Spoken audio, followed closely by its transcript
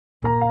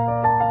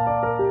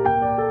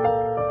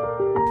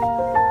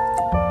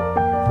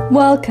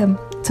Welcome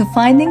to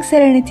Finding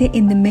Serenity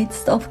in the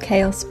Midst of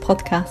Chaos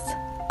podcast.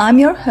 I'm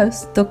your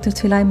host, Dr.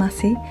 Tulay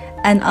Masi,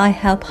 and I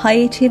help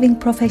high-achieving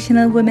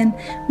professional women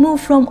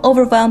move from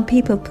overwhelmed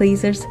people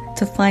pleasers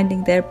to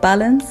finding their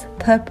balance,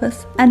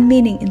 purpose, and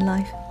meaning in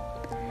life.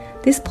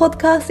 This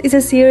podcast is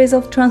a series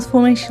of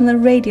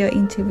transformational radio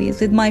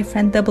interviews with my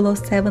friend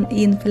 007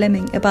 Ian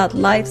Fleming about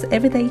life's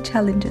everyday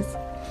challenges.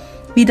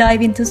 We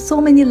dive into so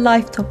many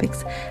life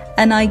topics,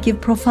 and I give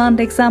profound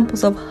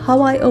examples of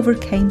how I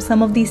overcame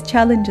some of these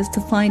challenges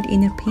to find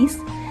inner peace,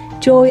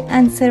 joy,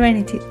 and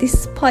serenity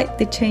despite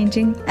the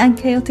changing and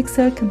chaotic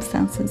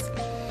circumstances.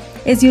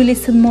 As you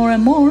listen more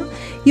and more,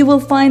 you will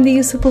find the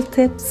useful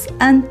tips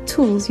and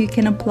tools you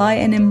can apply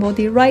and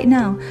embody right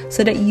now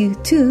so that you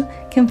too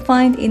can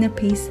find inner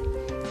peace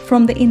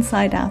from the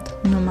inside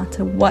out, no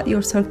matter what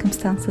your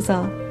circumstances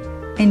are.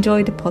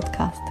 Enjoy the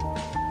podcast.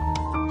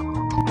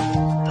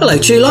 Hello,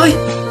 Tulay.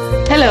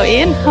 Hello,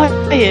 Ian. How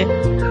are you?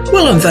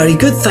 Well, I'm very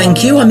good,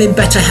 thank you. I'm in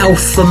better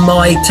health than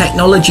my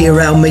technology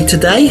around me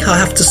today, I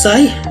have to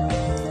say.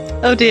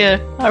 Oh dear,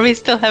 are we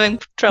still having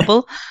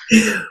trouble?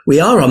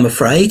 We are, I'm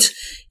afraid.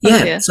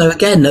 Yeah, so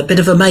again, a bit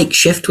of a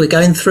makeshift. We're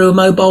going through a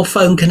mobile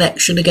phone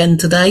connection again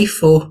today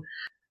for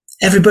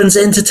everyone's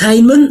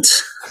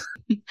entertainment.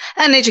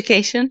 And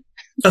education.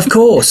 Of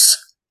course.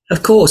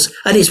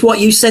 And it's what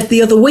you said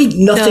the other week,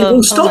 nothing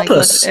will stop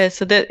us.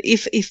 So that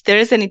if there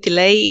is any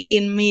delay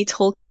in me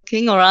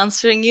talking or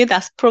answering you,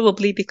 that's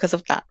probably because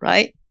of that,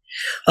 right?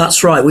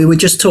 That's right. We were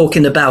just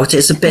talking about it.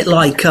 It's a bit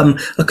like a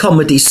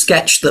comedy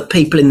sketch that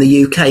people in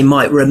the UK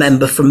might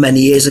remember from many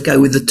years ago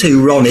with the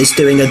two Ronnies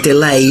doing a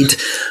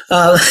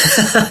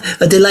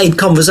delayed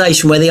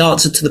conversation where the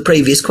answer to the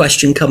previous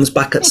question comes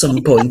back at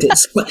some point.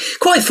 It's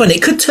quite funny.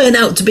 It could turn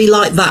out to be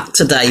like that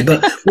today,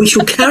 but we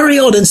shall carry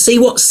on and see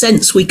what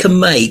sense we can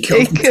make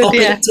of the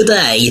topic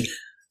today.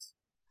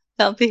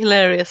 That'll be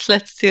hilarious.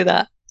 Let's do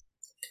that.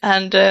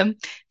 And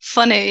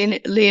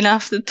funnily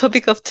enough, the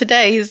topic of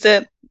today is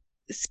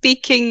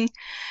speaking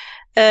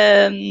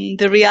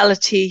the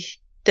reality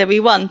that we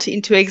want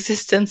into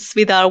existence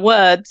with our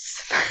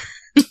words.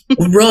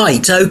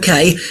 Right,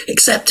 okay.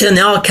 Except in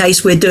our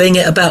case, we're doing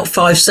it about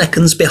 5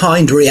 seconds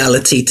behind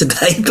reality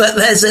today. But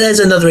there's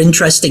another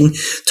interesting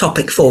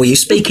topic for you.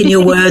 Speaking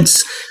your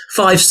words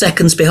 5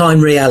 seconds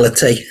behind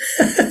reality.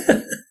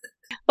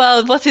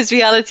 Well, what is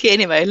reality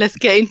anyway? Let's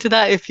get into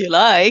that if you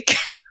like.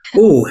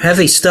 Ooh,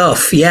 heavy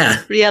stuff,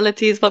 yeah.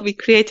 Reality is what we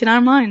create in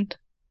our mind.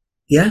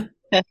 Yeah.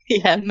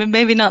 Yeah,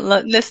 maybe not.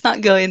 Let's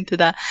not go into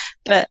that.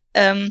 But,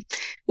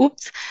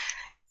 oops.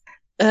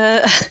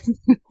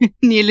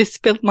 Nearly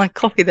spilled my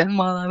coffee then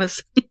while I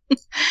was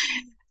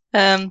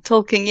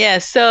talking. Yeah.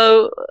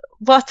 So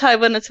what I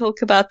want to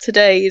talk about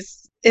today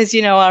is, as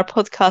you know, our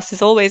podcast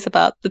is always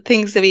about the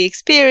things that we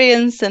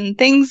experience and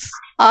things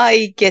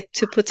I get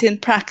to put in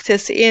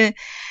practice in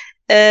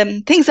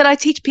things that I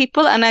teach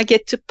people, and I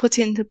get to put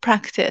into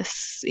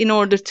practice in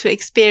order to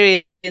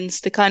experience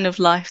the kind of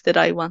life that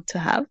I want to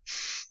have.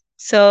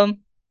 So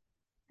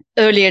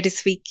earlier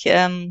this week,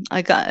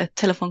 I got a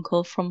telephone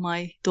call from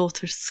my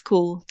daughter's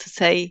school to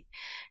say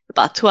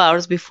about 2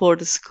 hours before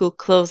the school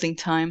closing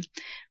time,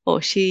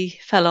 she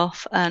fell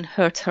off and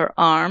hurt her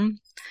arm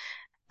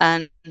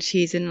and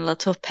she's in a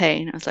lot of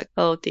pain. I was like,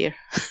 oh dear,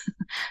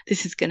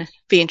 this is going to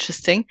be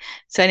interesting.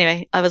 So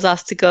anyway, I was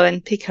asked to go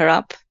and pick her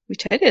up,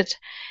 which I did.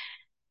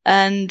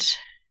 And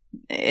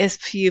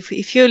if you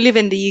live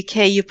in the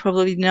UK, you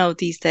probably know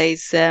these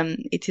days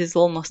it is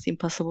almost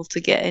impossible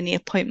to get any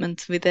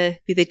appointment with a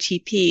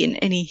GP in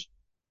any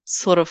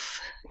sort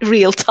of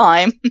real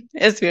time,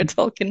 as we're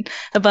talking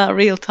about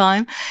real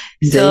time.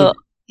 Indeed. So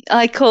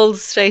I called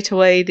straight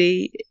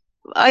away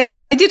I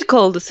did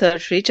call the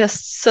surgery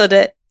just so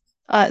that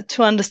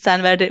to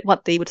understand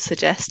what they would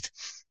suggest,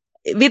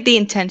 with the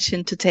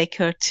intention to take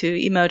her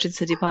to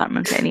emergency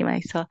department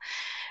anyway. So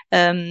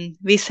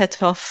we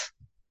set off.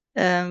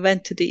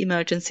 Went to the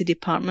emergency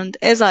department.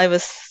 As I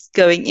was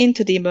going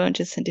into the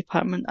emergency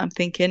department, I'm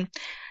thinking,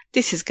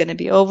 this is going to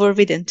be over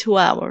within 2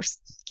 hours,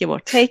 give or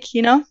take,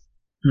 you know?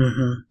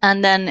 Mm-hmm.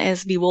 And then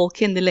as we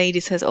walk in, the lady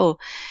says,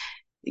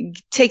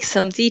 take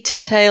some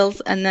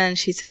details. And then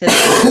she says,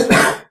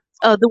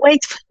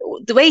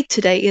 the wait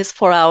today is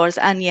 4 hours.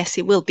 And yes,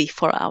 it will be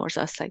 4 hours.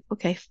 I was like,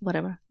 okay,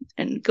 whatever.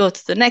 And go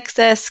to the next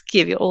desk,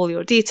 give you all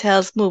your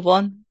details, move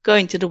on, go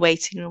into the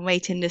waiting room,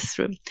 wait in this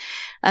room.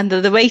 And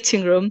the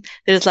waiting room,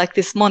 there's like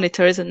this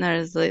monitors and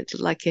there's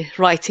like a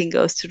writing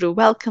goes through,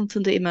 welcome to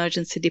the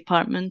emergency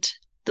department.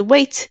 The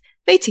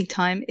waiting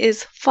time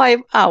is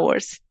 5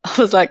 hours. I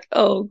was like,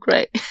 oh,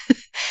 great.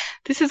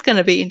 This is going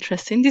to be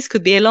interesting. This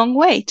could be a long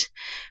wait.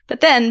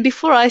 But then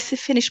before I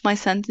finished my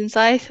sentence,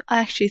 I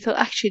actually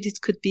thought, this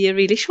could be a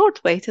really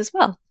short wait as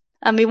well.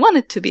 And we want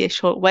it to be a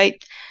short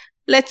wait.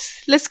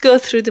 Let's go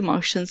through the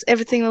motions.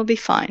 Everything will be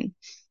fine.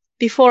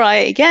 Before I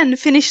again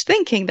finished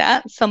thinking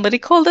that, somebody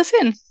called us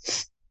in.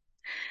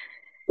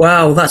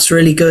 Wow, that's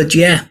really good.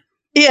 Yeah.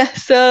 Yeah.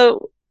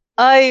 So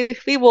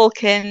we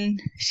walk in,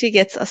 she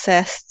gets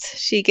assessed,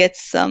 she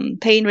gets some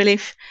pain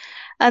relief.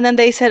 And then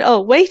they said,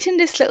 wait in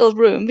this little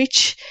room,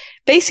 which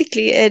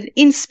basically,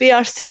 we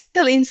are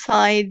still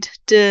inside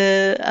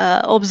the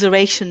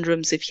observation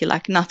rooms, if you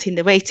like, not in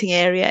the waiting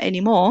area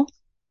anymore.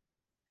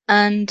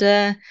 And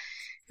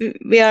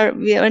we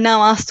are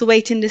now asked to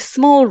wait in this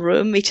small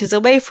room, which is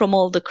away from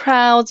all the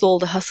crowds, all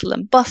the hustle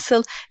and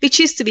bustle, which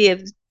used to be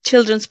a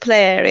children's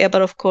play area,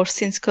 but of course,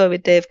 since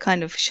COVID, they've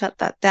kind of shut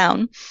that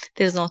down.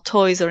 There's no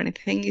toys or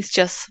anything. It's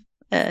just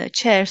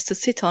chairs to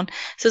sit on.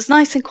 So it's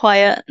nice and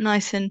quiet,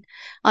 nice and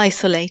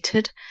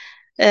isolated.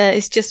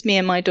 It's just me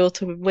and my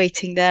daughter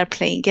waiting there,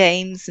 playing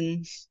games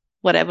and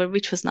whatever,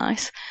 which was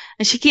nice.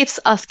 And she keeps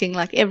asking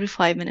like every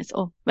 5 minutes,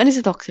 oh, when is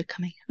the doctor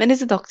coming? When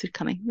is the doctor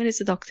coming? When is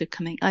the doctor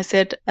coming? I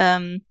said,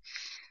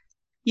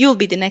 you'll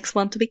be the next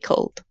one to be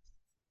called.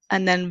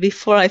 And then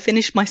before I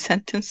finish my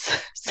sentence,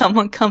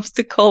 someone comes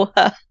to call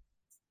her.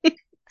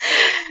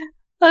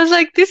 I was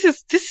like, this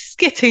is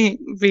getting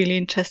really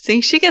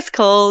interesting. She gets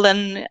called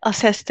and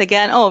assessed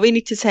again. Oh, we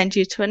need to send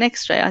you to an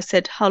X-ray. I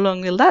said, how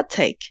long will that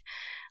take?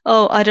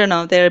 Oh, I don't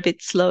know. They're a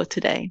bit slow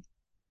today.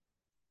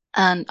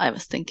 And I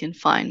was thinking,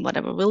 fine,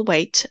 whatever, we'll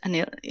wait,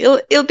 and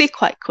it'll be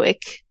quite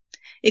quick.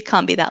 It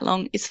can't be that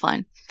long. It's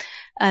fine.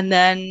 And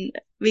then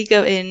we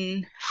go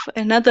in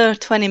another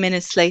 20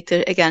 minutes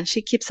later. Again,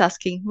 she keeps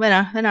asking, when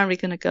are we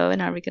going to go?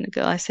 When are we going to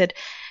go? I said,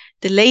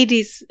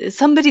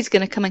 somebody's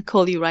going to come and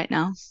call you right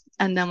now.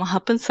 And then what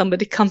happens?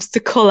 Somebody comes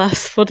to call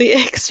us for the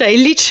X-ray,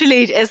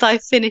 literally as I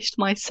finished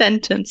my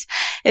sentence,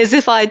 as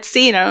if I'd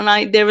seen her.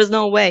 And there was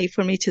no way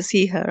for me to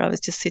see her. I was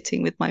just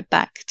sitting with my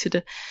back to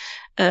the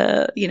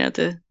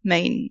the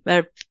main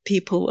where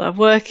people are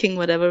working,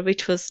 whatever,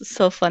 which was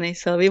so funny.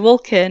 So we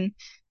walk in,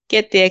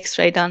 get the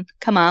X-ray done,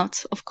 come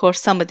out. Of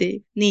course,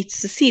 somebody needs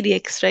to see the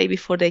X-ray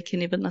before they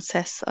can even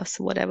assess us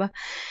or whatever.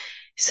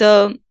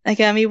 So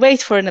again, we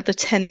wait for another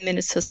 10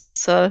 minutes or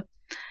so.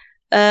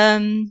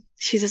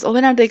 She says, oh,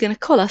 when are they going to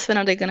call us? When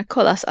are they going to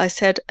call us? I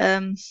said,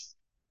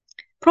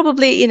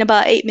 probably in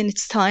about 8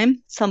 minutes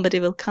time, somebody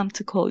will come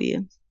to call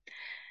you.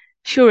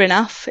 Sure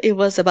enough, it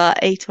was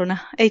about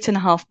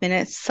 8.5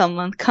 minutes.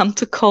 Someone come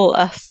to call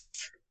us.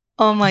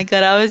 Oh my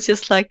God, I was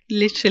just like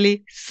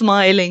literally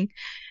smiling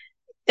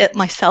at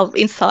myself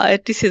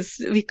inside.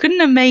 We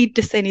couldn't have made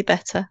this any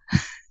better.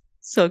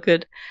 So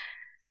good.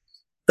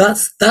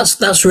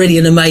 That's really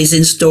an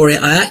amazing story.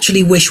 I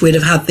actually wish we'd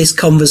have had this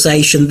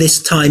conversation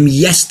this time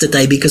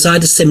yesterday, because I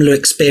had a similar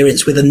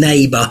experience with a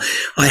neighbour.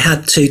 I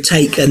had to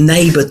take a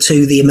neighbour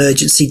to the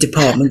emergency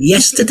department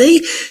yesterday.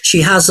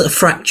 She has a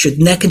fractured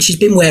neck and she's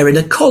been wearing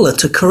a collar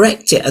to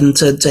correct it and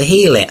to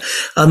heal it.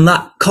 And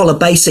that collar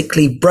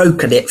basically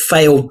broke and it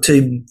failed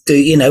to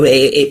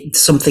do,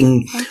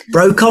 something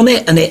broke on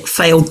it and it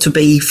failed to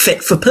be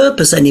fit for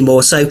purpose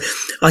anymore. So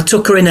I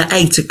took her in at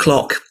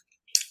 8:00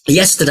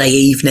 yesterday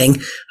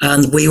evening,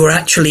 and we were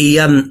actually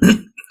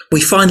we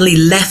finally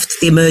left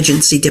the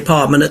emergency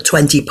department at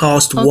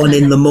 1:20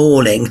 in the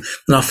morning,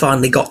 and I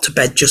finally got to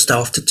bed just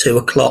after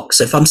 2:00.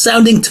 So if I'm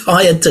sounding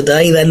tired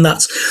today, then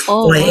that's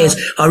why it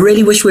is. I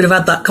really wish we'd have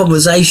had that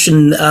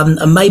conversation,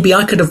 and maybe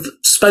I could have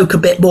spoke a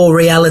bit more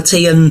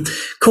reality and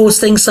caused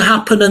things to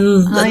happen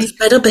and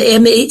better. But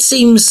it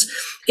seems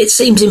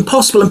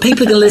impossible, and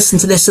people are going to listen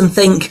to this and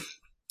think,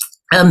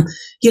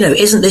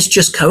 isn't this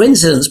just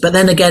coincidence? But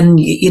then again,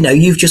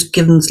 you've just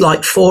given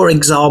like 4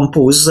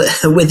 examples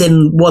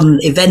within one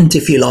event,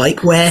 if you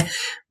like, where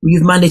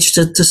you've managed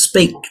to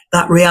speak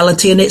that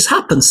reality and it's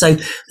happened. So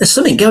there's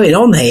something going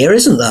on here,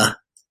 isn't there?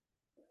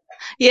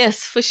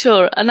 Yes, for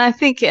sure. And I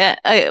think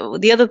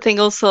the other thing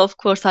also, of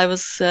course, I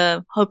was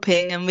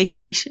hoping and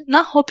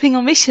not hoping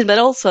or wishing, but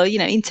also,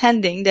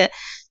 intending that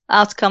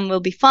outcome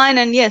will be fine.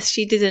 And yes,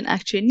 she didn't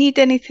actually need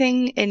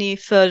any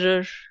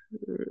further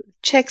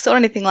checks or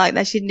anything like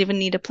that. She didn't even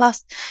need a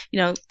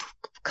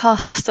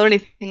cast or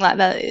anything like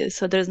that.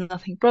 So there's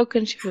nothing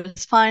broken. She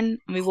was fine.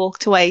 And we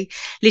walked away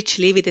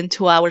literally within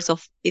 2 hours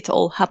of it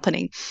all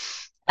happening.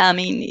 I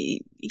mean,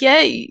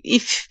 yeah,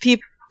 if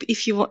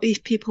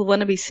people want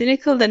to be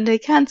cynical, then they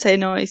can say,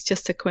 no, it's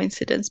just a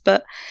coincidence.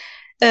 But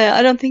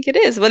I don't think it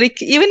is. But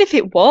even if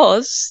it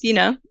was,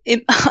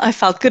 I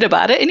felt good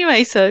about it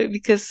anyway. So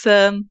because,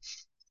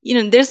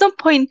 there's no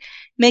point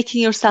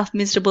making yourself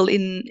miserable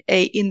in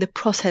the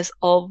process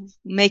of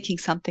making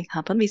something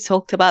happen. We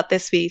talked about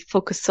this. We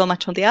focus so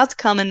much on the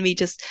outcome and we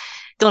just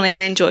don't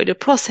enjoy the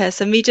process.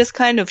 And we just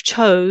kind of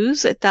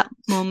chose at that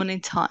moment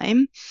in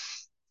time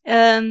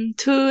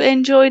to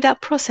enjoy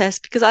that process,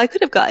 because I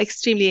could have got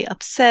extremely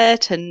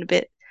upset and a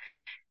bit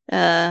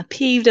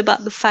peeved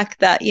about the fact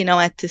that,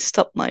 I had to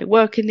stop my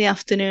work in the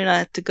afternoon. I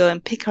had to go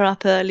and pick her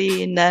up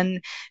early, and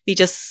then we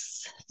just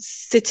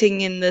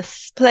sitting in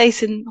this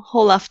place in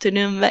whole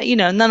afternoon,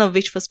 none of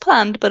which was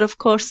planned. But of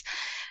course,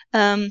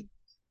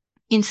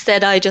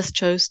 instead I just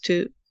chose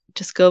to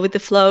just go with the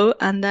flow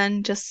and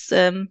then just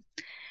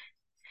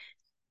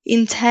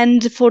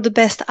intend for the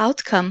best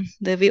outcome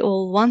that we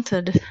all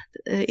wanted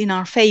in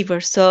our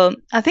favor. So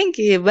I think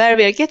where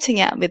we are getting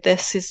at with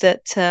this is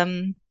that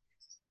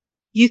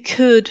you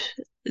could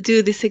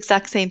do this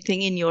exact same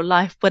thing in your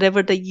life,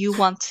 whatever that you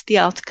want the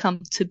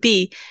outcome to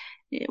be.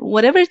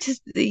 whatever it is.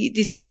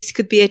 This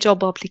could be a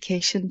job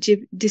application.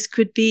 This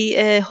could be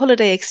a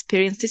holiday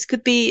experience. This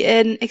could be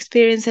an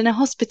experience in a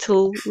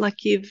hospital,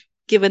 like you've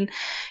given,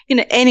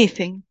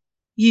 anything.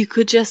 You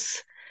could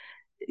just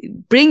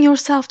bring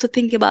yourself to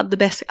think about the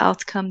best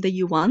outcome that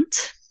you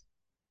want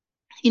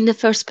in the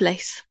first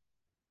place,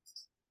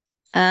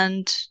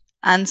 and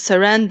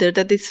surrender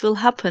that this will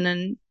happen,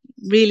 and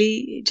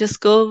really just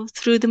go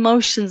through the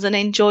motions and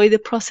enjoy the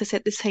process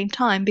at the same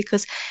time.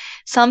 Because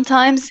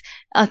sometimes,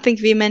 I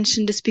think we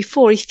mentioned this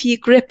before, if you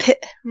grip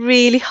it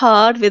really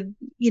hard with,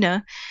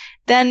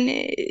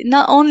 then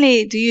not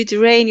only do you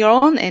drain your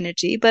own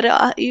energy, but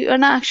you are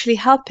not actually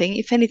helping.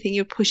 If anything,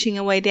 you're pushing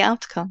away the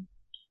outcome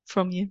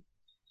from you.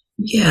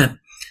 Yeah.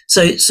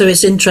 So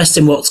it's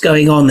interesting what's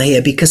going on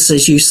here, because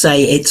as you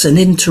say, it's an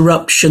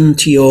interruption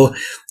to your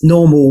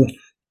normal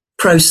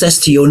process,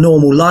 to your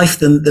normal life,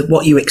 than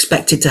what you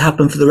expected to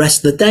happen for the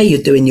rest of the day.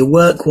 You're doing your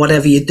work,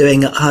 whatever you're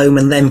doing at home,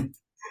 and then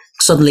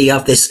suddenly you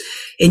have this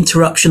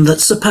interruption that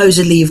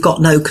supposedly you've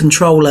got no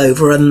control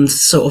over, and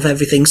sort of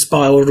everything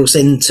spirals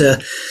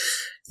into,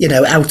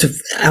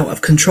 out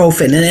of control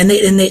thing. And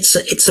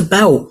it's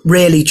about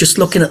really just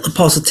looking at the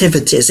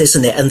positivities,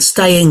 isn't it? And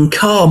staying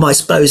calm, I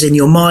suppose, in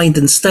your mind,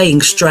 and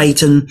staying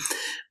straight, and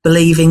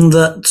believing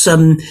that,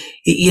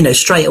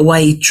 straight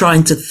away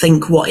trying to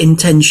think what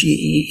intention,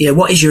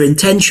 what is your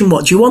intention?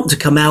 What do you want to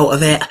come out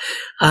of it?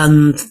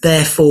 And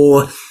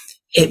therefore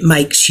it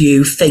makes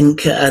you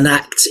think and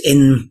act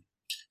in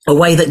a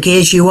way that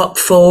gears you up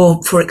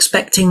for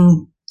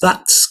expecting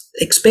that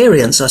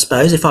experience, I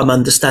suppose, if I'm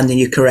understanding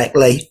you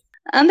correctly.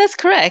 And that's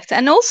correct.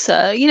 And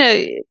also,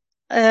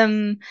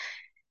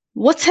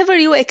 whatever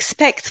you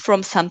expect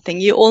from something,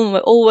 you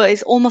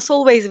almost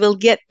always will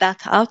get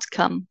that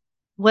outcome,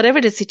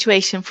 whatever the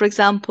situation. For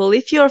example,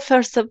 if you're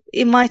first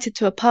invited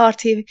to a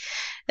party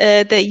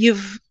that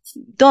you've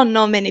don't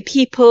know many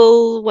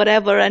people,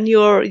 whatever, and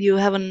you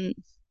haven't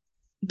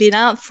been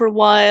out for a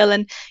while,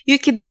 and you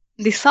can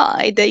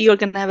decide that you're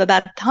going to have a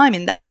bad time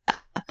in that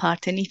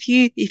party. And if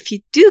you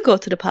do go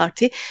to the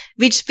party,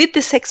 which with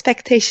this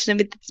expectation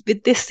and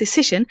with this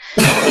decision,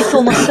 it's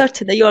almost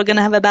certain that you're going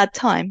to have a bad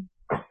time.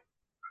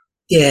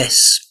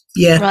 Yes.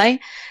 Yeah. Right.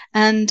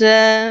 And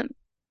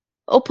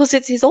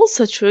opposite is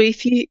also true.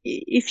 If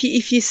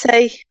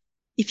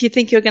you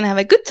think you're going to have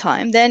a good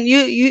time, then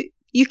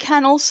you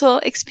can also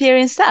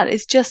experience that.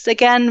 It's just,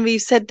 again,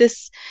 we've said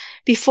this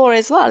before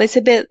as well. It's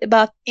a bit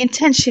about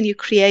intention you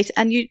create,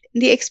 and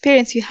the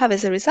experience you have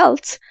as a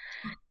result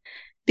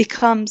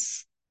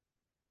becomes,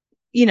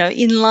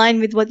 in line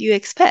with what you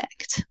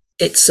expect.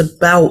 It's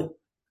about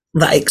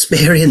that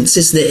experience,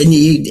 isn't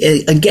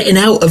it? And getting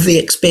out of the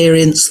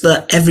experience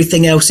that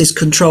everything else is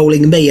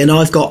controlling me and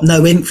I've got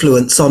no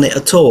influence on it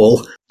at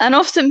all. And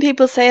often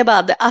people say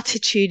about the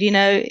attitude,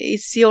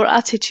 it's your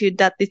attitude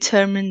that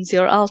determines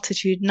your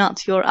altitude,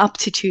 not your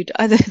aptitude.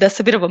 I think that's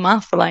a bit of a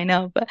mouthful, I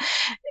know, but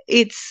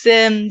it's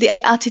the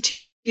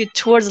attitude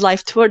towards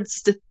life,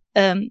 towards the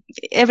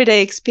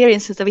everyday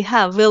experiences that we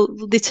have will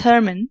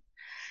determine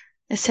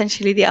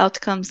essentially the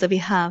outcomes that we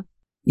have.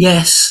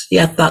 Yes.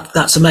 Yeah,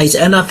 that's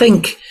amazing. And I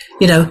think,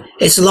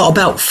 it's a lot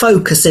about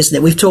focus, isn't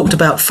it? We've talked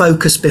about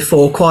focus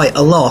before quite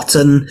a lot,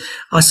 and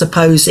I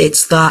suppose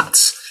it's that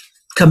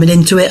coming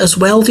into it as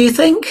well, do you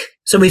think?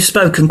 So we've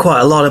spoken quite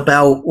a lot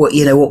about what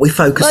we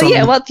focus on.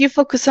 Yeah, what you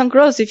focus on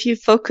grows. If you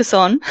focus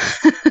on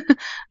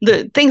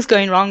the things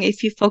going wrong,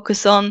 if you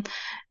focus on,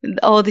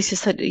 this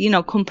is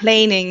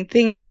complaining,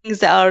 things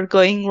that are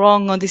going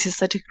wrong, or this is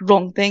such a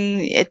wrong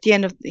thing, at the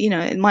end of,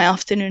 my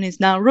afternoon is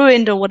now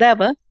ruined or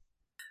whatever.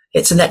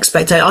 It's an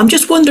expectation. I'm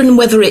just wondering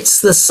whether it's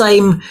the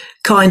same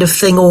kind of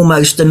thing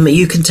almost, and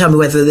you can tell me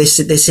whether this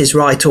is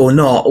right or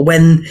not.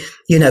 When,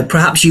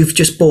 perhaps you've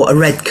just bought a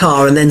red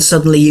car and then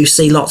suddenly you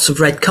see lots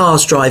of red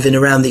cars driving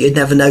around that you'd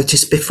never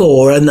noticed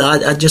before. And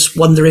I just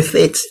wonder if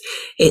it's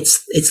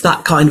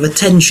that kind of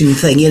attention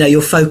thing.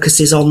 Your focus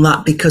is on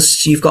that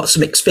because you've got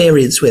some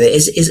experience with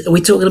it. Are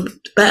we talking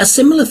about a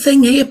similar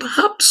thing here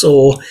perhaps,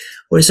 or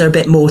is there a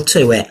bit more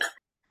to it?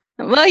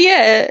 Well,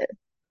 yeah,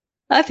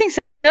 I think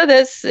so.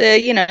 There's,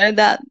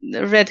 that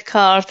red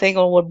car thing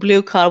or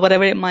blue car,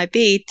 whatever it might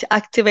be, it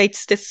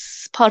activates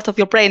this part of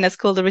your brain that's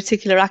called the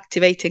reticular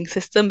activating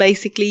system.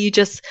 Basically, you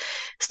just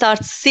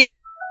start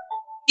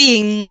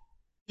seeing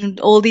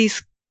all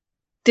these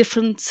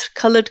different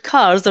colored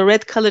cars, the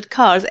red colored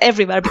cars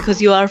everywhere,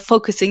 because you are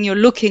focusing, you're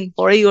looking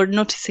for it, you're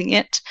noticing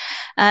it.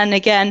 And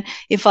again,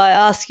 if I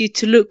ask you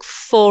to look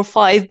for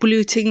 5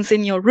 blue things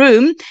in your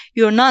room,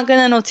 you're not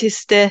going to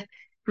notice the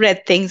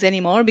red things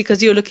anymore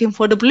because you're looking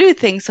for the blue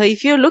things. So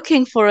if you're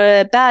looking for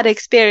a bad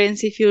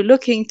experience, if you're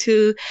looking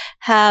to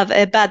have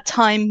a bad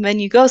time when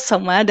you go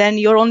somewhere, then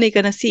you're only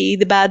going to see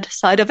the bad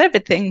side of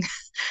everything.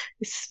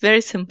 It's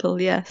very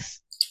simple. Yes.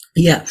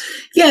 Yeah.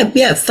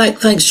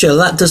 Thanks, Jill.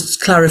 That does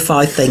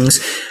clarify things.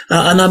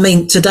 And I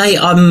mean, today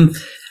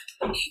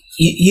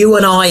you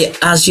and I,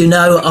 as you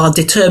know, are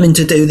determined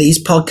to do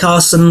these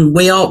podcasts, and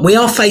we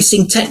are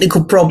facing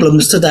technical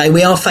problems today.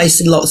 We are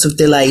facing lots of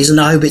delays, and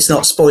I hope it's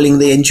not spoiling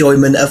the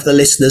enjoyment of the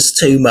listeners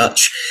too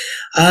much.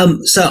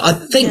 So I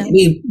think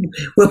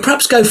we'll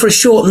perhaps go for a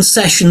shortened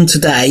session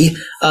today,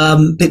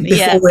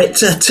 before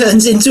it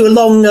turns into a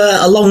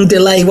long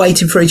delay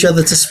waiting for each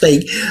other to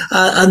speak.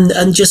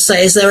 And just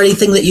say, is there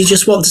anything that you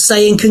just want to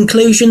say in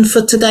conclusion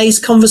for today's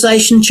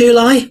conversation,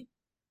 Tulay?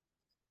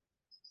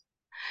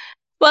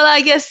 Well,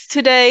 I guess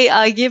today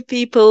I give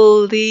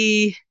people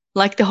the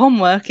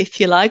homework,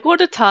 if you like, or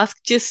the task,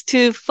 just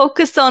to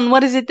focus on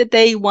what is it that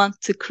they want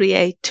to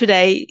create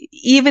today,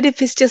 even if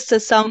it's just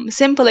some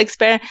simple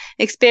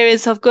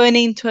experience of going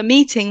into a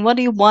meeting. What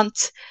do you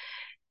want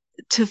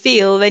to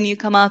feel when you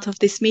come out of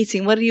this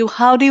meeting?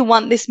 How do you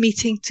want this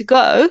meeting to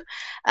go?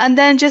 And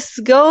then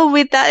just go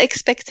with that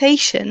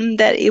expectation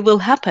that it will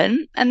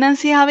happen, and then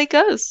see how it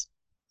goes.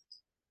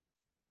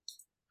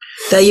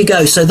 There you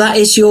go. So that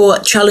is your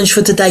challenge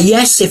for today.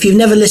 Yes, if you've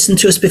never listened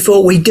to us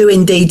before, we do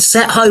indeed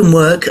set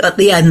homework at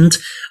the end,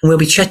 and we'll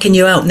be checking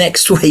you out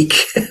next week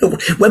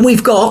when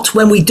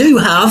we do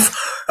have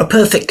a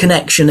perfect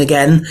connection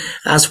again,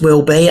 as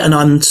will be. And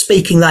I'm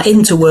speaking that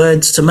into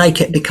words to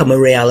make it become a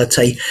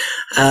reality.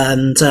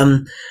 And,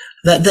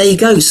 there you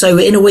go. So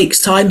in a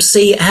week's time,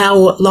 see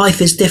how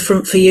life is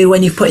different for you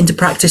when you've put into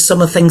practice some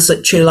of the things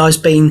that Tulay's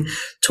been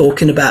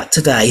talking about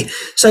today.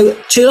 So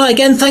Tulay,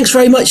 again, thanks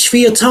very much for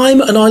your time,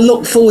 and I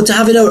look forward to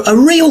having a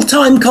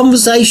real-time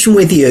conversation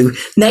with you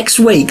next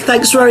week.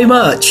 Thanks very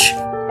much.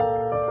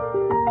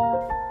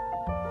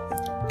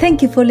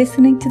 Thank you for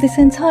listening to this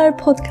entire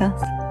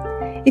podcast.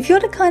 If you're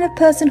the kind of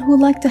person who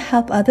would like to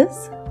help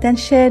others, then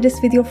share this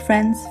with your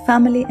friends,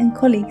 family and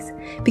colleagues,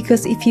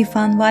 because if you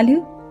found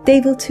value, they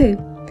will too.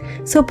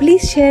 So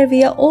please share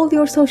via all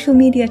your social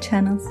media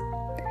channels.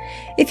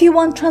 If you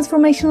want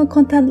transformational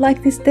content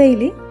like this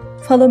daily,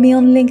 follow me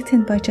on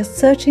LinkedIn by just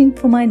searching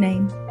for my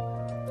name.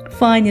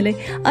 Finally,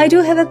 I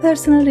do have a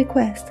personal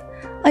request.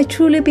 I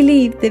truly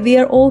believe that we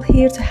are all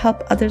here to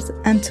help others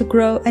and to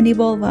grow and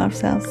evolve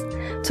ourselves.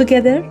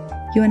 Together,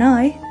 you and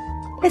I,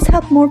 let's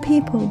help more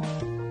people.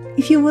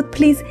 If you would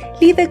please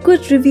leave a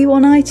good review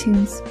on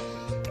iTunes.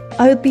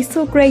 I would be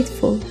so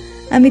grateful,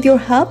 and with your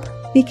help,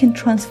 we can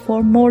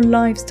transform more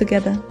lives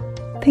together.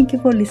 Thank you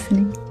for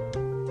listening.